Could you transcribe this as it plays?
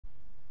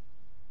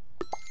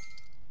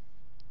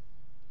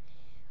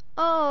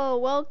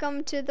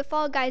welcome to the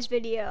Fall Guys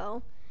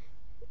video.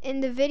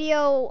 In the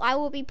video, I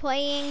will be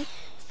playing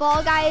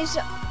Fall Guys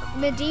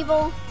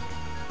Medieval.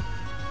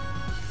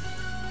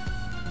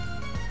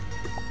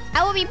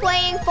 I will be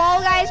playing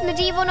Fall Guys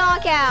Medieval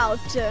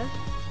Knockout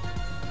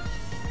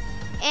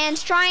and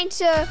trying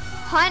to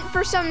hunt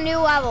for some new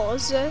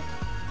levels. So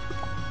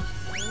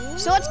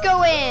let's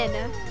go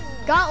in.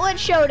 Gauntlet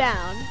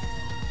Showdown.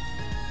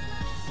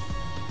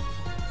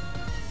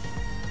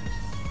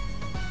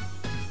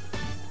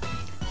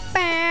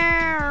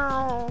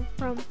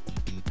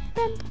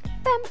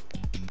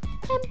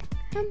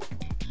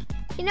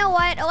 You know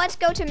what? Let's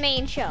go to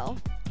main show.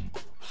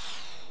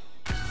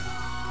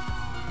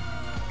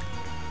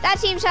 That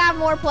seems to have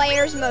more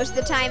players most of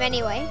the time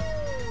anyway.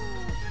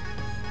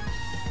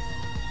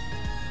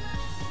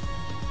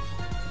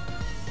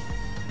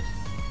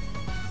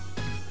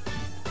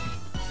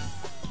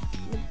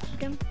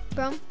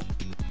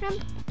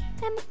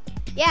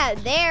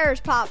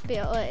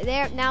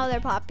 Yeah, now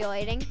they're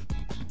populating.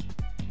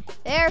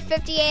 They're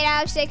 58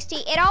 out of 60.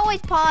 It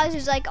always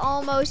pauses like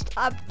almost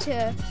up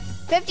to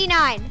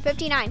 59.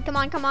 59. Come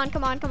on, come on,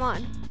 come on, come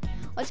on.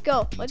 Let's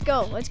go. Let's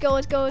go. Let's go.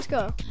 Let's go. Let's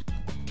go.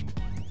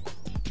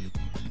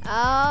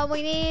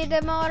 We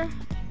need more.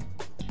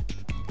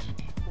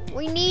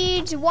 We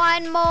need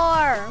one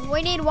more.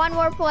 We need one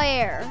more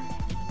player.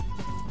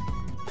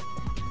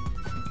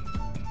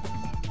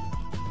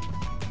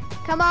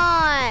 Come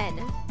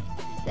on.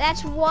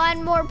 That's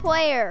one more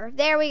player.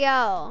 There we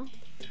go.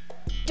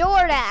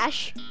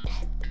 DoorDash.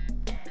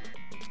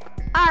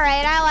 All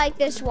right, I like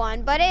this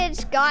one, but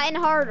it's gotten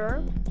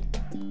harder.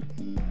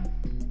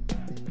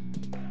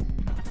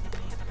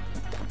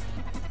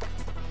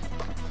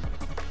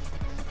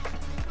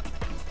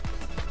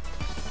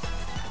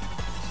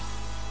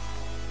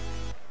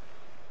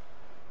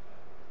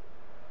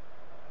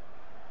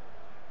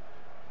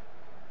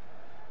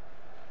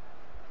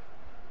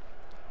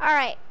 All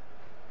right.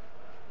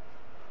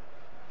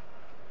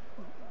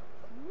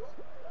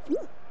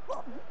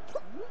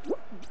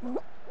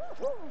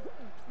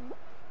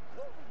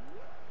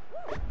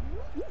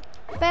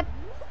 Bep,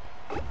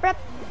 bep,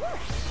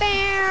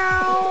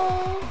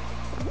 bow.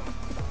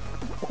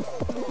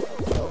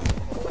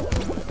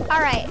 All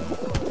right.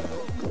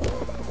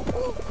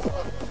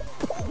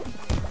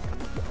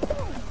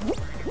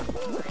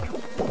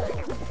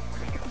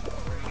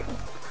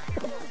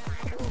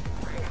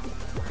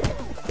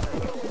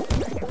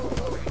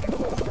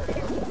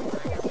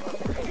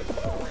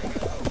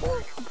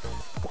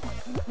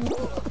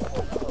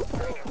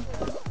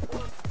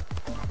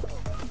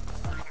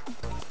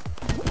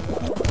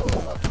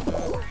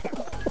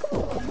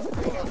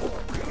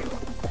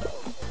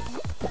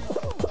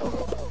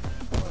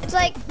 It's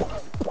like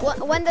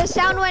when the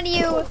sound when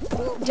you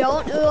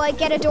don't like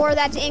get a door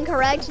that's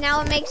incorrect,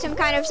 now it makes some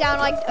kind of sound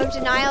like of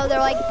denial. They're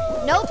like,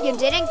 nope, you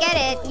didn't get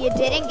it. You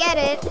didn't get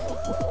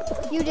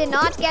it. You did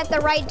not get the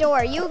right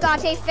door. You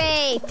got a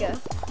fake.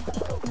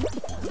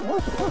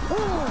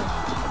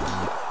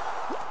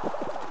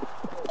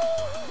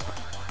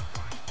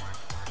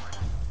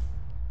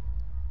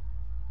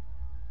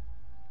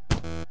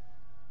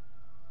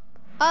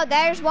 Oh,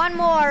 there's one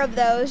more of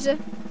those.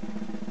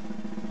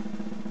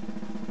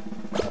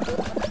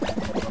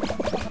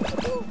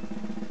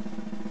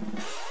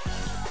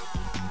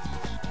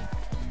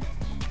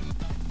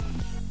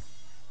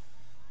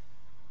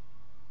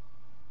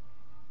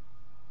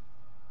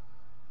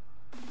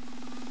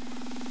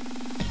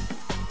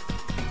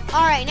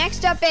 All right,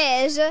 next up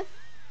is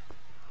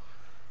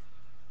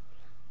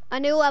a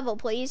new level,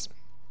 please.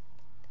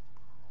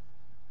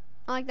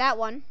 I like that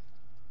one.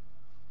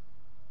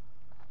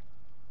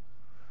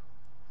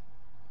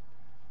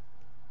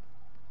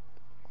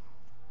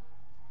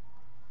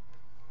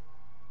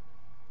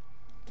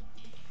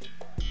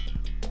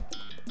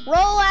 Roll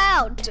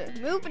out!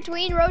 Move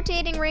between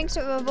rotating rings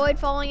to avoid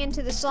falling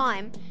into the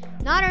slime.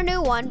 Not a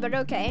new one, but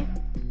okay.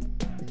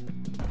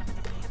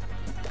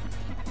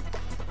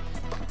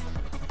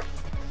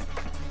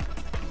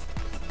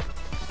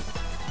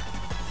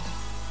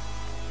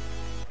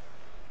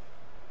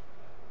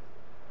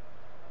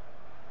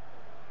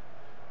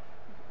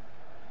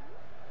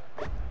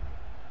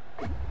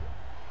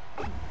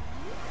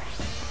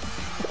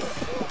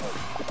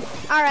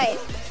 All right.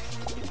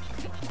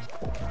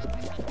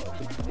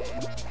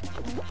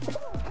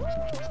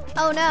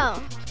 Oh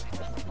no.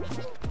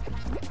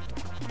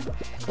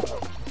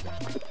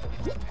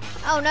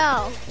 Oh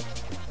no.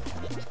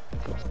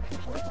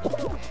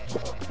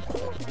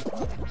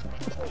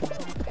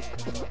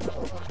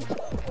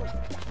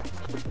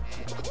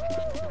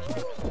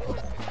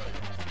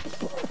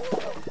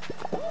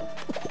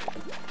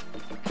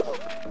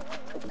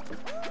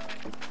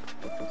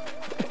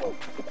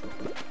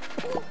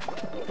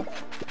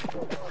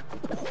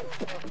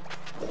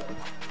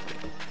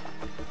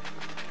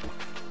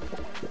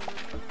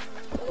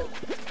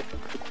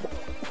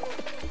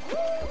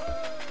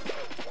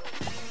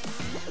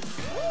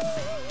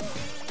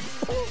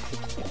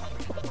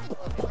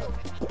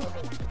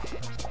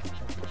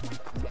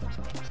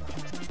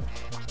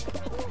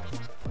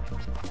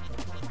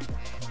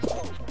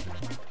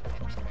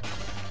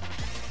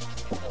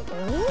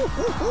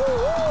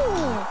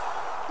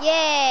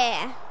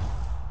 Yeah.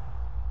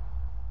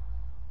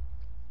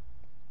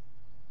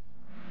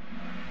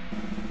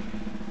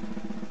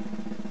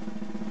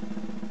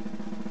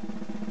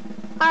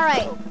 All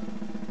right.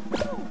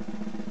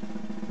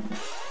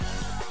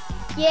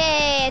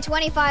 Yeah,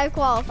 25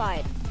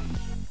 qualified.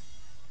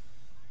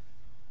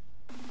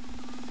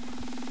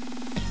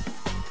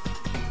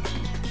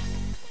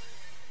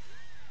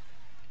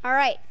 All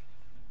right.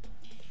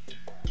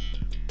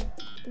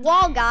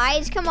 Wall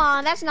guys, come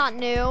on, that's not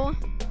new.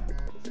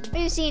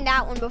 We've seen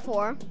that one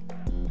before.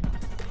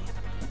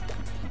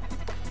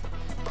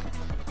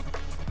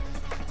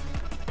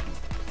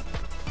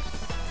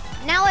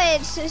 Now it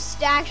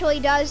just actually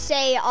does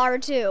say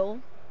R2.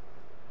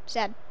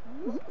 Said.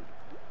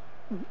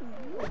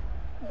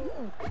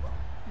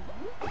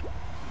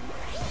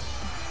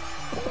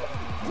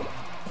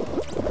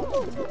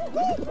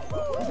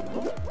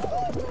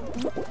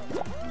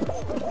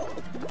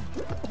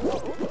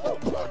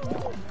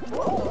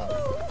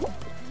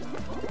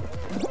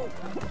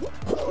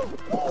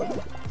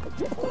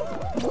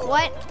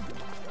 What?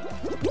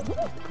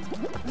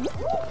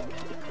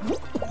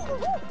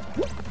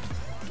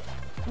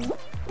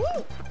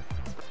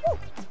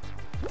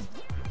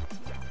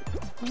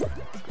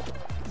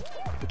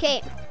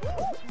 Okay.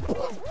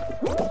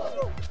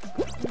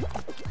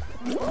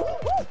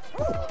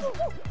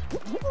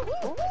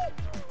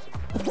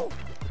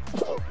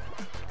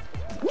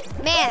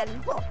 Man,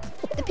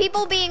 the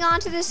people being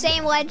onto the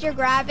same ledge you're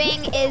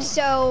grabbing is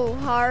so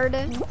hard.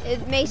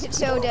 It makes it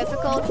so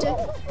difficult.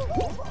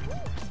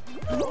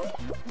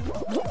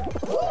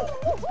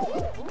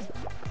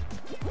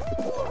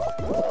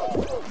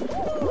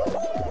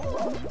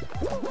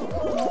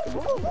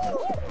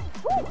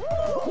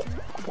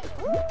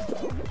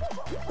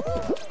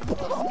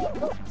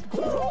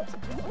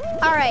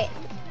 All right,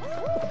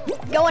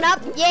 going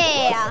up,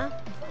 yeah.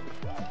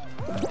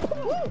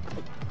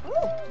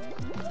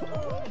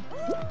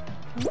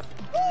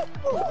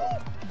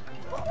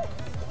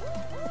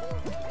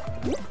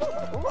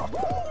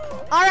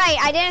 All right,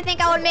 I didn't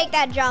think I would make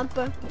that jump.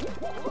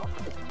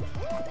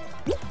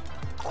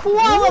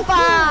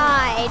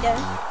 Qualified.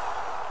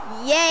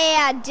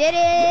 Yeah, did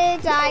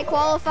it, I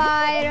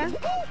qualified.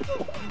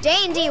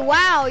 Dandy,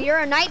 wow, you're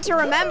a knight to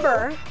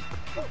remember.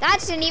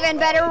 That's an even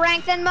better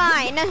rank than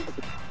mine.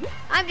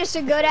 I'm just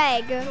a good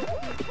egg,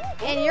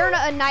 and you're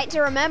a knight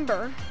to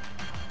remember.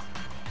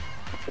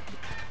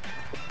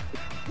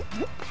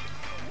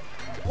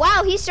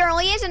 Wow, he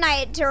certainly is a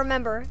knight to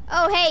remember.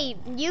 Oh, hey,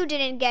 you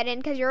didn't get in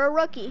because you're a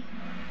rookie.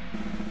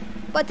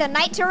 But the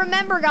knight to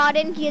remember got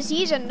in because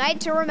he's a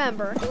knight to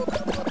remember.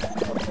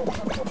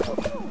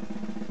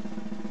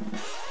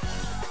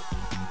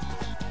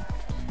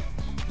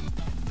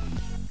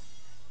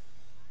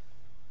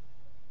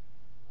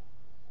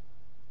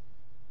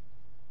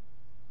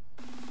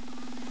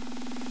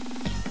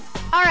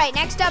 All right,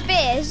 next up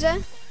is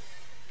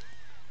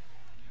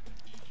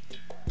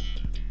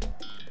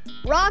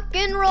rock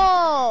and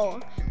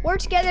roll. Work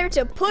together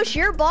to push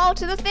your ball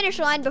to the finish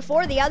line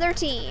before the other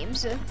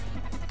teams.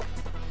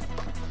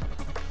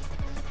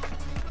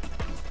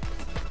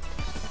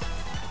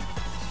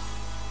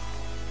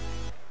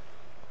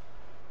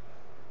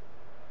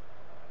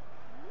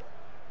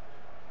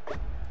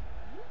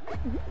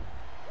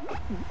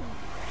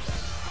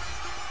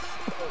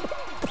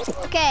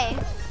 Okay.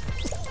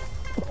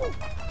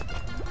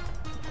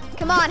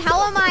 Come on,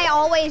 how am I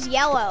always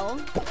yellow?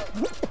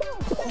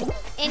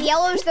 And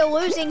yellow's the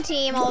losing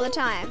team all the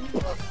time.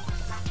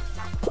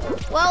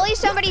 Well, at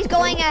least somebody's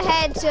going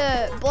ahead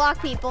to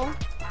block people.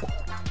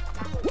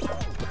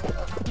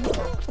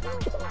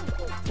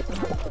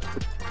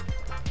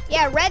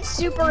 Yeah, red's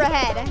super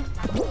ahead.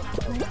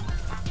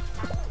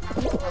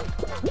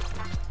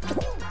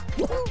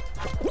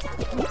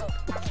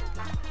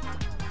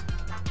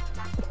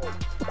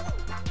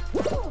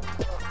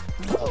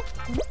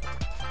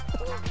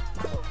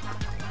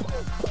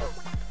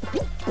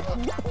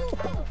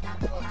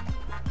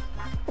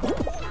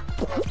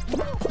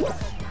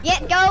 Yeah,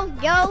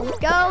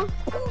 go.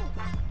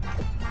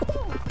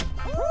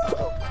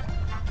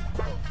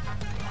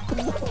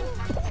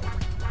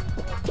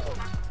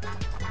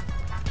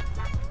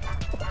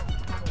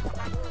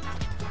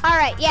 All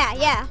right,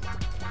 yeah.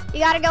 You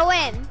gotta go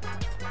in.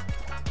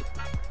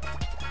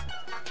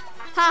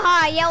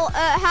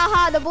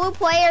 Haha, the blue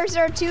players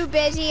are too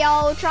busy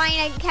all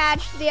trying to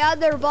catch the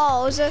other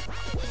balls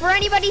for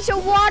anybody to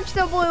watch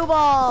the blue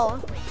ball.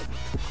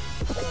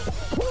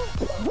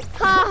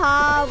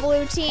 Haha,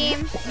 blue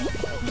team.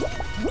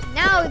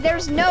 Now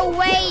there's no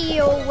way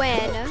you'll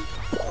win.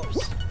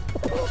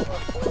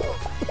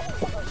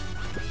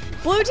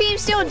 Blue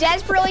team's still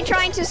desperately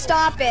trying to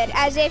stop it,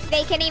 as if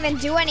they can even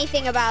do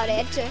anything about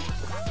it.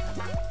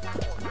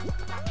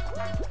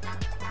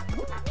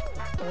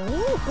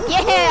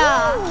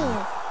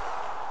 Yeah!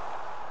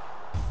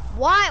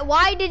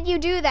 Why did you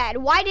do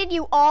that? Why did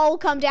you all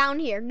come down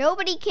here?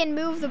 Nobody can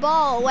move the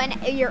ball when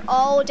you're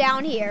all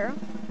down here.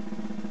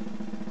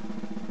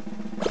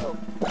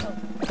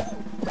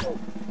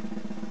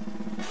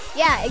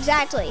 Yeah,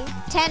 exactly.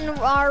 10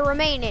 are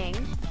remaining.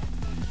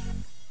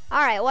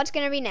 All right, what's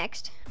gonna be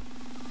next?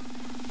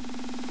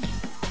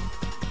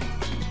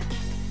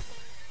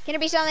 Can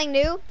it be something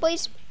new,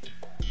 please?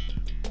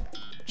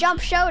 Jump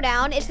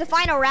Showdown is the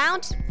final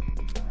round.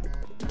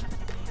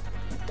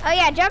 Oh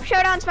yeah, Jump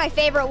Showdown's my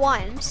favorite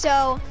one.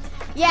 So,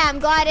 yeah, I'm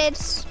glad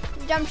it's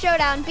Jump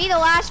Showdown. Be the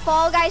last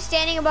Fall Guy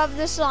standing above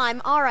the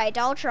slime. All right,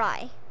 I'll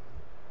try.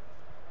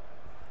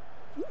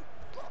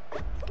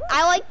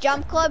 I like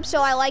Jump Club,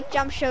 so I like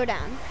Jump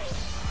Showdown.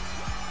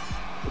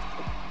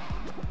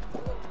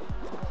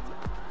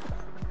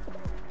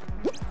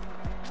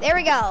 There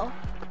we go.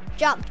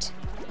 Jumped.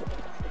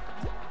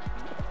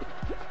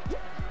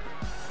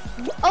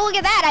 Oh, look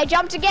at that, I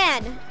jumped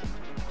again.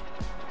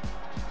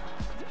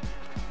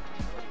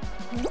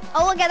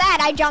 Oh, look at that,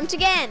 I jumped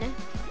again.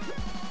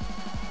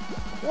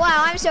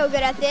 Wow, I'm so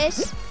good at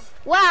this.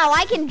 Wow,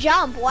 I can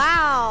jump,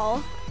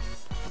 wow.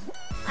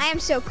 I am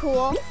so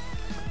cool.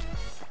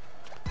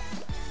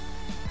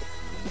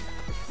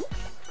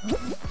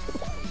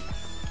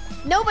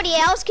 Nobody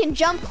else can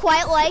jump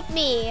quite like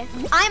me.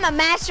 I'm a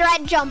master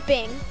at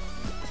jumping.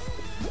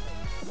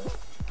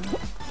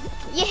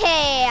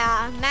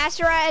 Yeah,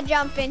 master at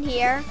jumping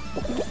here.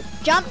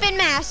 Jumping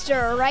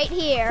master right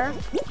here.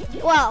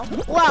 Whoa,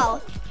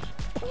 whoa.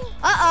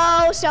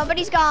 Uh-oh,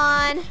 somebody's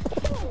gone.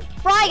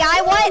 Fry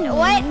Guy,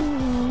 what?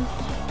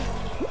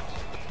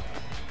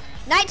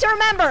 Night to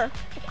remember.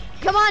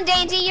 Come on,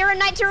 Dainty, you're a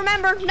night to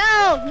remember.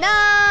 No,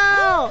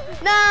 no,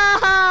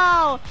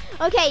 no.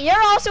 Okay,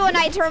 you're also a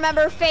night to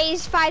remember,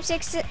 phase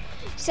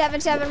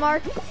 5677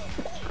 mark.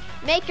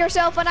 Make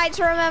yourself a night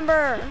to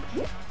remember.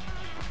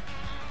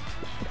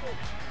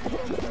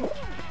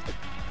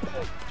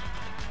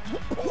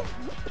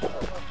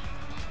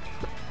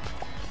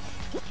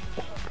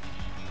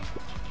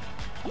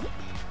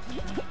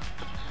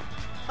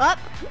 Up.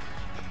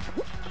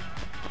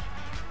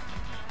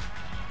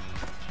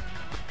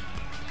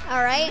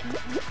 All right.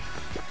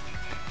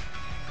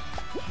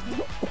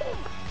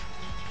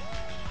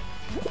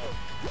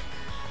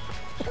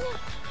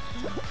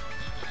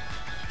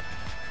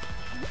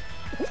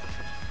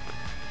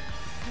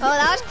 Oh,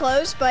 that was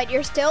close, but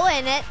you're still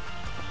in it.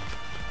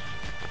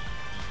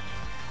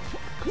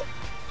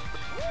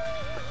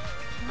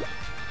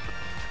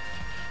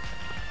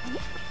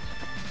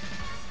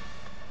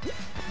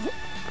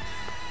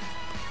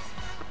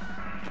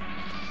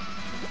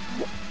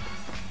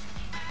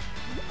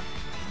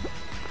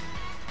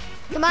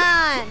 Come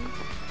on.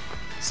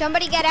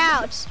 Somebody get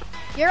out.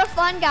 You're a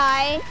fun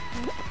guy.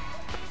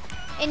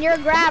 And you're a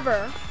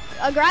grabber.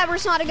 A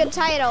grabber's not a good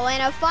title,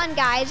 and a fun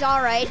guy is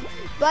alright.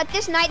 But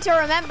this night to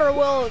remember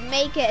will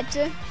make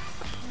it.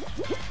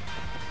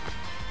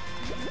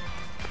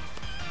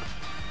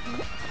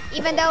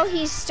 Even though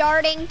he's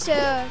starting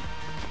to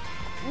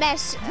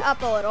mess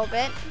up a little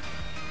bit.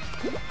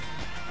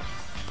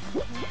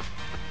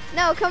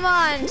 No, come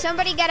on.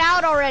 Somebody get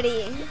out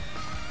already.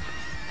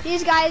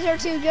 These guys are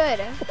too good.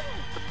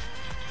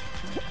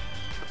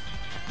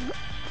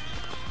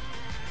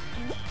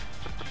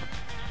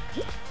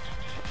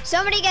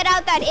 Somebody get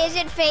out that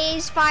isn't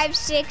phase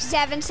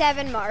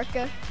 5677 mark.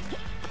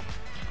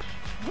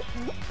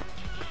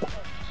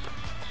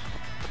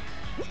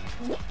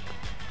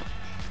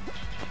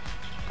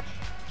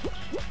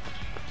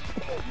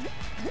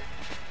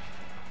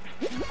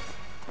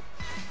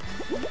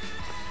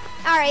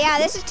 Alright, yeah,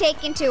 this is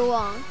taking too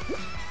long.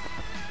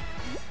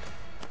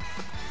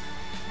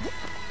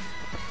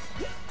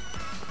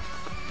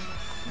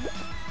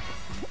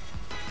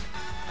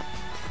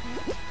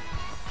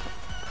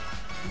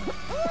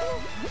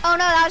 Oh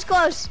no, that was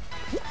close.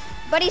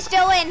 But he's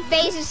still in.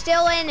 FaZe is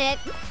still in it.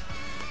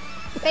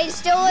 FaZe is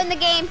still in the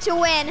game to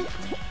win.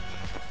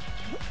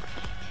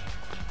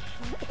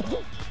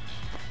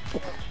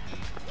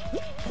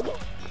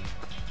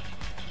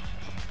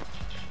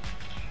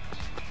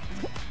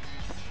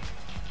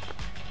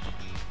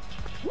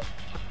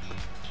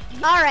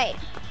 Alright,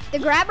 the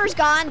grabber's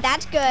gone.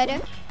 That's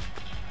good.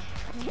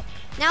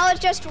 Now it's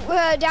just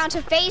down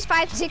to phase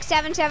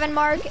 5677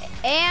 mark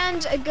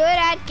and good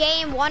at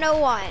game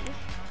 101.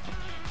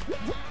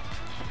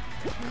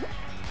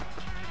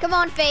 Come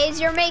on,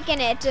 FaZe, you're making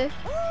it.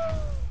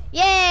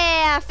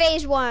 Yeah,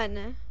 phase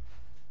 1.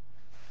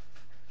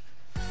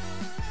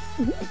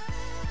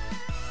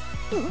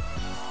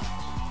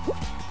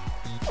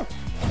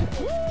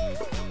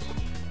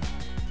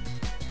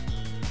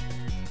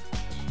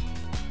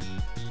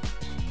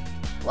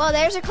 Well,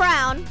 there's a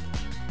crown.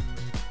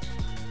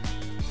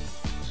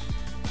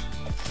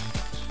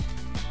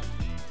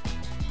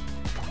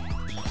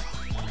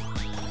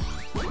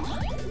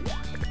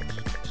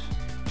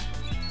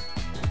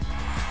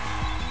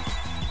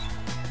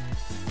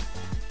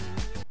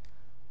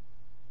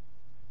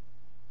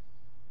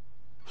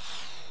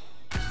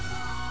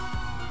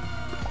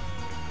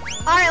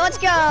 Alright, let's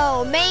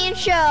go. Main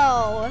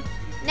show.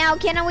 Now,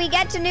 can we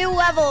get to new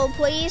level,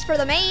 please, for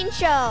the main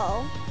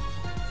show?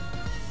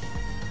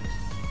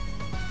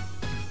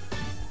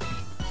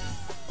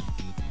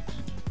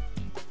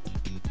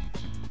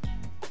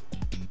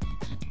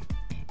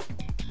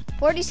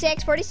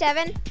 46,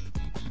 47.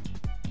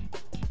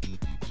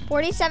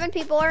 47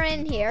 people are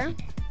in here.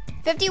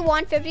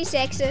 51,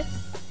 56.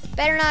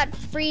 Better not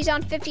freeze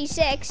on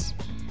 56.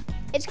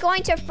 It's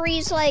going to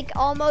freeze like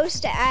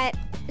almost at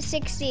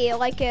 60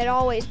 like it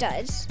always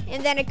does.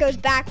 And then it goes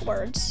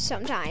backwards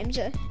sometimes.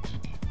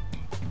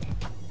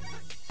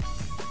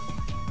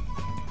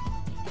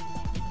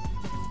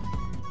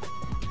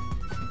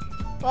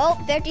 Well,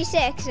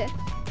 56.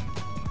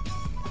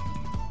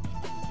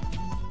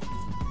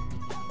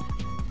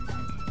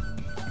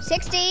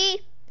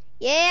 60.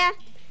 Yeah.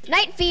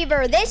 Night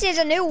Fever. This is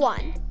a new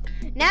one.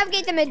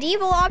 Navigate the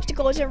medieval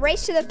obstacles and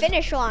race to the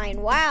finish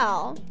line.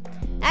 Wow.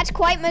 That's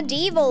quite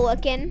medieval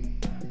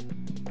looking.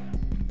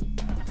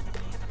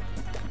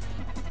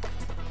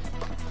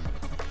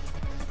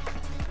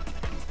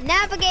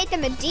 Navigate the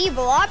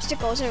medieval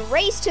obstacles and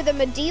race to the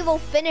medieval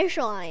finish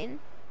line.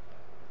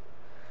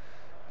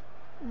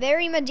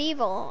 Very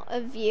medieval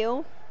of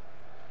you.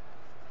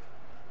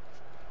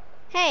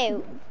 Hey,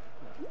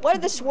 what are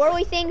the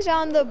swirly things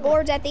on the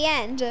boards at the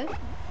end?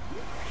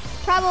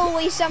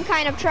 Probably some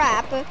kind of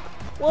trap.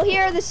 Well,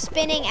 here are the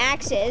spinning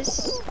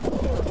axes.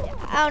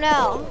 Oh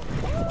no.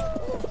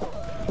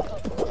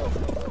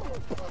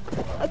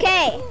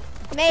 Okay,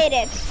 made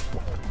it.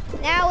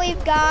 Now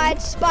we've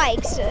got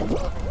spikes.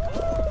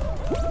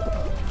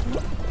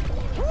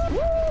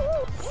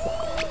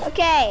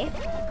 Okay.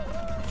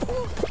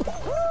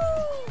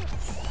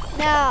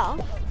 No.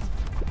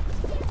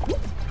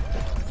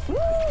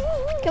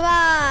 Come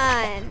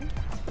on.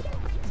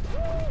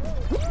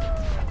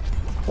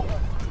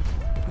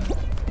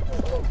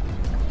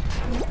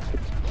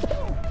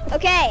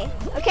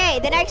 Okay,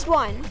 the next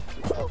one.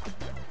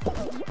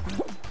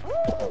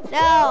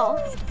 No.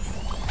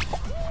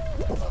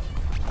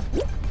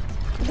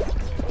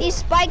 These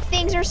spike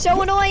things are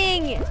so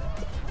annoying.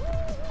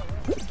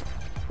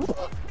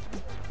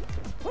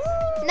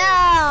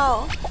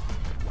 No.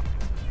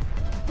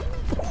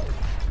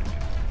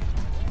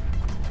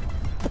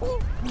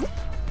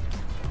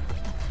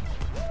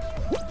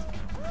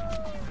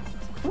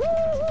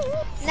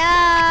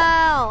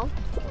 No.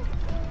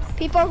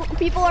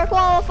 People are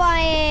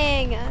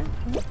qualifying.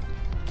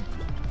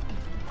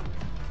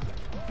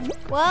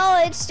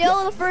 Well, it's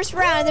still the first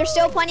round. There's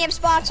still plenty of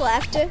spots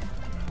left.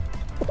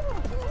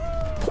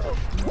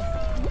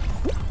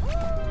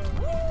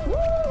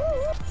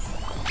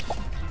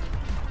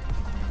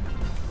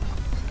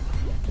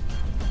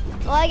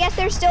 Well, I guess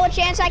there's still a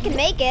chance I can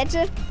make it.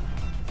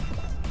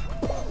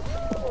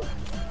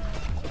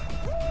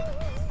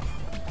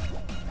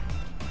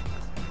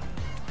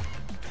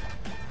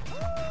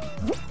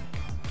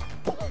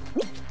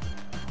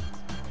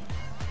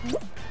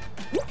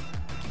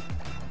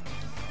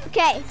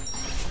 Okay.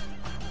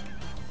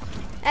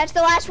 That's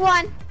the last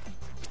one.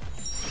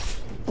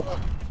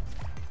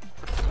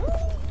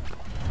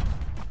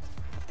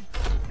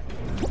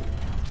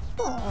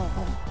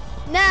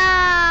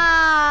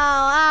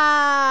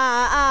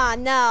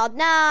 No. No.